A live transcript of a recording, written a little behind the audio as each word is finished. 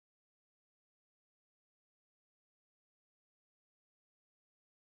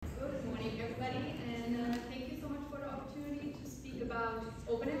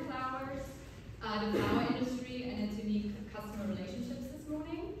the flower industry and its unique customer relationships this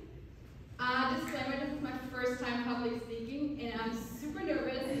morning. Disclaimer, this is my first time public speaking and I'm super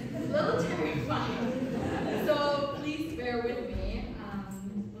nervous, a little terrified. So please bear with me.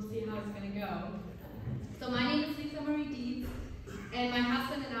 We'll see how it's going to go. So my name is Lisa-Marie Dietz and my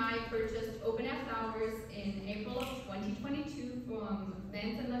husband and I purchased Open Air Flowers in April of 2022 from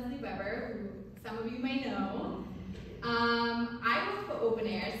Vance and Leslie Weber, who some of you may know. I worked for Open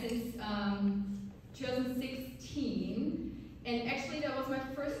Air since 2016, and actually that was my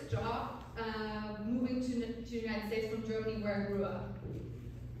first job moving to the United States from Germany, where I grew up.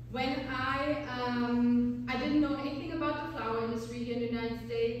 When I didn't know anything about the flower industry here in the United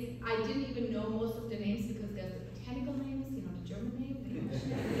States. I didn't even know most of the names because there's the botanical names, you know, the German names.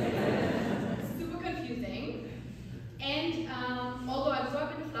 Super confusing. And although I grew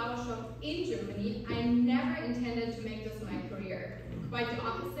up in a flower shop in Germany, I never intended to make this my career. Quite the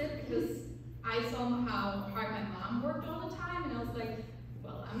opposite, because I saw how hard my mom worked all the time, and I was like,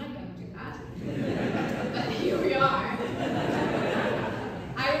 well, I'm not going to do that. But here we are.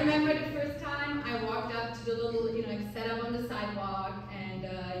 I remember the first time I walked up to the little, like setup on the sidewalk and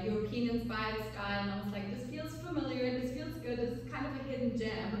European-inspired style, and I was like, this feels familiar, this feels good, this is kind of a hidden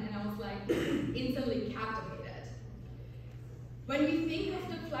gem, and I was like, instantly captivated. When we think of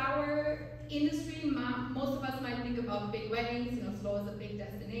the flower industry, most of us might think about big weddings, Slough is a big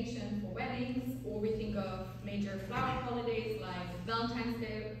destination for weddings, or we think of major flower holidays like Valentine's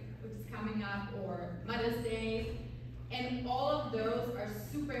Day, which is coming up, or Mother's Day. And all of those are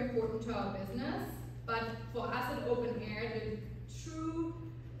super important to our business, but for us at Open Air, the true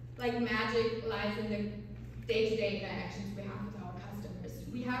magic lies in the day-to-day interactions we have with our customers.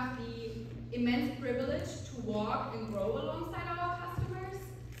 We have the immense privilege to walk and grow alongside our customers,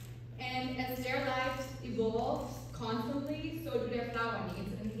 and as their lives evolve constantly, so do their flower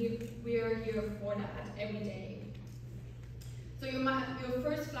needs, and we are here for that every day. So your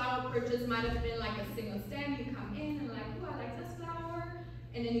first flower purchase might have been like a single stem. You come in and like, oh, I like this flower,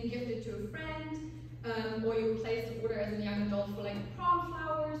 and then you gift it to a friend, or you place the order as a young adult for like prom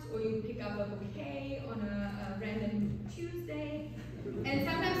flowers, or you pick up a bouquet on a random Tuesday. And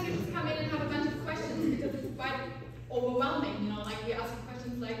sometimes you just come in and have a bunch of questions because it's quite overwhelming. Like we ask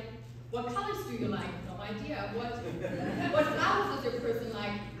questions like, what colors do you like? No idea. What flowers does your person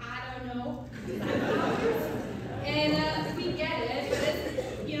like? I don't know. And we get it, but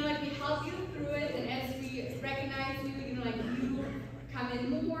it's, we help you through it, and as we recognize you, you come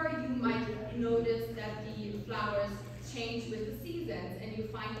in more, you might notice that the flowers change with the seasons, and you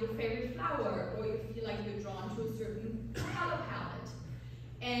find your favorite flower, or you feel like you're drawn to a certain color palette.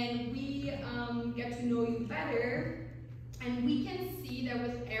 And we get to know you better, and we can see that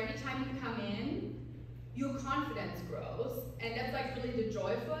with every time you come in, your confidence grows, and that's really the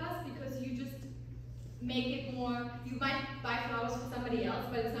joy for us, because you just make it more, you might buy flowers for somebody else,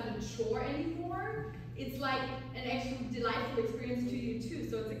 but it's not a chore anymore. It's like an actual delightful experience to you too,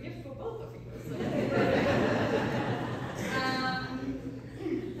 so it's a gift for both of you. So,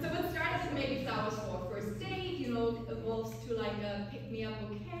 so what started as maybe flowers for a first date, evolves to like a pick-me-up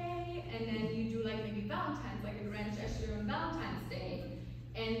bouquet, and then you do like maybe Valentine's, like a grand gesture on Valentine's Day.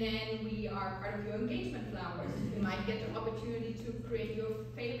 And then we are part of your engagement flowers. You might get the opportunity to create your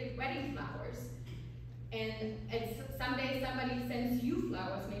favorite wedding flowers. And someday somebody sends you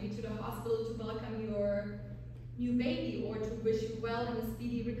flowers, maybe to the hospital to welcome your new baby, or to wish you well in a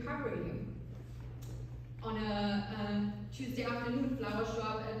speedy recovery. On a Tuesday afternoon flower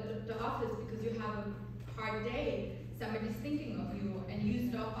shop at the office because you have a hard day, somebody's thinking of you, and you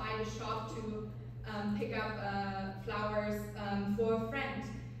stop by the shop to pick up flowers for a friend.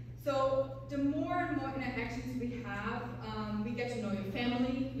 So the more and more interactions we have, we get to know your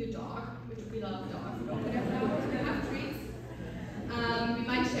family, your dog, which we love dogs, we don't have flowers, we have treats. We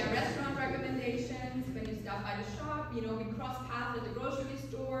might share restaurant recommendations when you stop by the shop, we cross paths at the grocery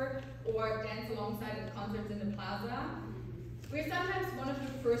store, or dance alongside at concerts in the plaza. We're sometimes one of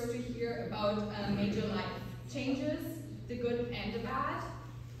the first to hear about major life changes, the good and the bad.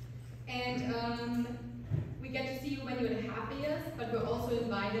 And we get to see you when you're the happiest, but we're also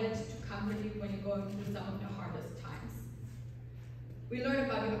invited to comfort you when you're going through some of the hardest times. We learn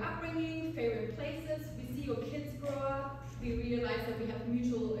about your upbringing, favorite places, we see your kids grow up, we realize that we have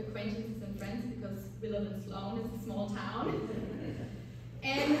mutual acquaintances and friends because we live in Slough, it's a small town.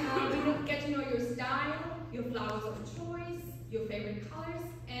 And we get to know your style, your flowers of choice, your favorite colors,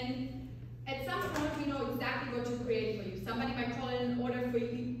 and at some point we know exactly what to create for you. Somebody might call in an order for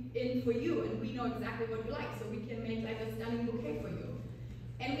you, and we know exactly what you like, so we can make like a stunning bouquet for you.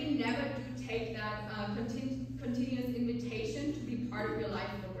 And we never do take that continuous invitation to be part of your life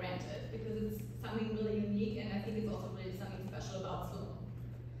for granted, because it's something really unique, and I think it's also really something special about Sloan.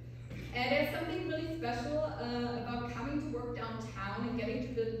 And there's something really special about coming to work downtown and getting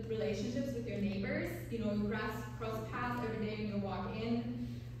to build relationships with your neighbors. You know, you cross paths every day when you walk in.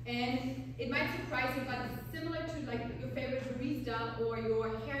 And it might surprise you, but similar to like your favorite barista or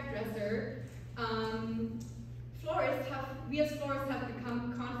your hairdresser, we as florists have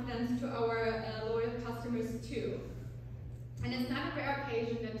become confidants to our loyal customers too. And it's not a rare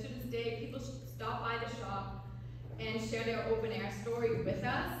occasion that to this day people stop by the shop and share their open air story with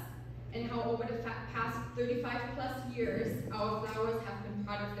us, and how over the past 35 plus years our flowers have been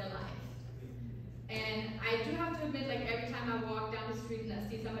part of their life. And I do have to admit, like every time I walk down the street and I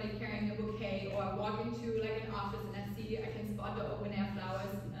see somebody carrying a bouquet, or I walk into like an office and I can spot the open air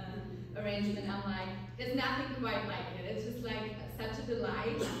flowers arrangement, I'm like, there's nothing quite like it. It's just like such a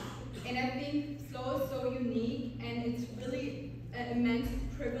delight. And I think Slow is so unique, and it's really an immense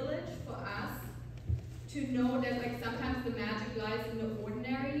privilege for us to know that like sometimes the magic lies in the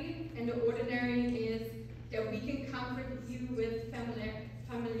ordinary, and the ordinary is that we can comfort you with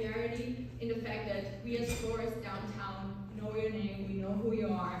familiarity in the fact that we as florists downtown know your name, we know who you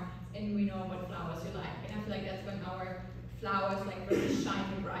are, and we know what flowers you like. And I feel like that's when our flowers like really shine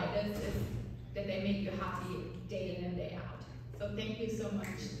the brightest, is that they make you happy day in and day out. So thank you so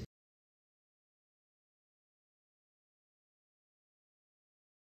much.